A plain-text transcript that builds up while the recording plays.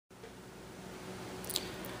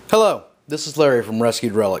Hello, this is Larry from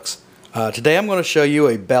Rescued Relics. Today I'm going to show you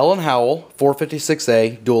a Bell & Howell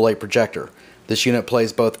 456A dual 8 projector. This unit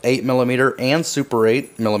plays both 8mm and Super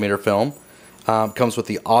 8mm film. Comes with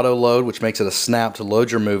the auto load, which makes it a snap to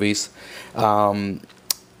load your movies.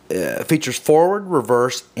 Features forward,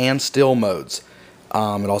 reverse, and still modes.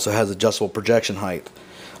 It also has adjustable projection height.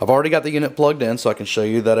 I've already got the unit plugged in so I can show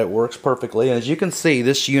you that it works perfectly. And as you can see,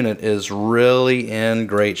 this unit is really in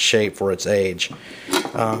great shape for its age.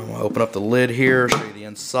 I'll open up the lid here, show you the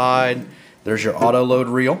inside. There's your auto load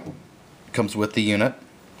reel. It comes with the unit.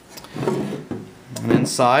 And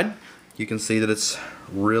inside, you can see that it's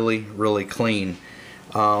really clean.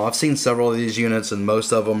 I've seen several of these units and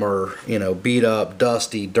most of them are, beat up,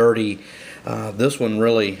 dusty, dirty. This one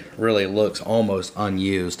really looks almost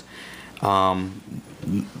unused.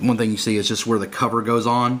 One thing you see is just where the cover goes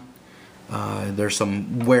on. There's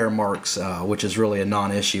some wear marks, which is really a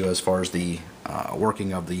non-issue as far as the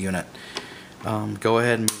working of the unit. Go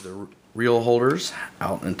ahead and move the reel holders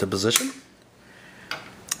out into position,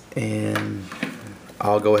 and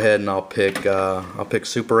I'll go ahead and I'll pick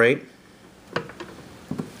Super 8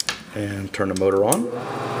 and turn the motor on.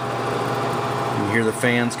 You hear the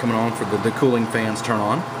fans coming on for the cooling fans turn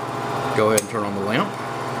on. Go ahead and turn on the lamp.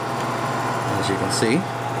 As you can see,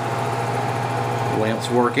 the lamp's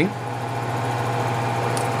working.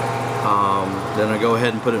 Then I go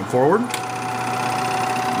ahead and put it in forward.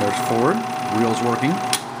 There's forward, reel's working.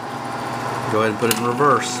 Go ahead and put it in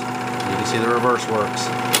reverse. You can see the reverse works.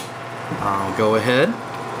 Go ahead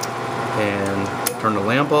and turn the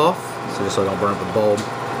lamp off, so I don't burn up the bulb.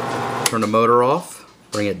 Turn the motor off,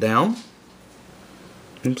 bring it down.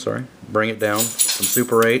 Bring it down from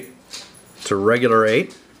Super 8 to regular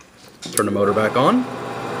 8. Turn the motor back on,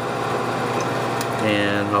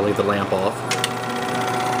 and I'll leave the lamp off.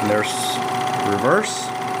 And there's reverse.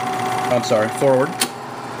 Forward.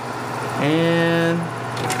 And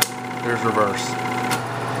there's reverse.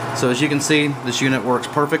 So as you can see, this unit works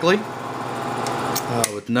perfectly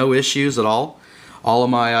with no issues at all. All of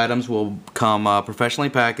my items will come professionally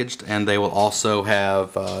packaged, and they will also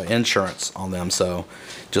have insurance on them. So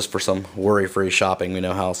just for some worry-free shopping, we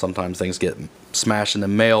know how sometimes things get smashed in the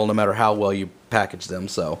mail no matter how well you package them.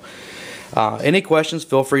 So any questions,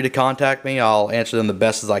 feel free to contact me. I'll answer them the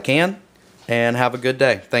best as I can, and have a good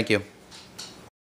day. Thank you.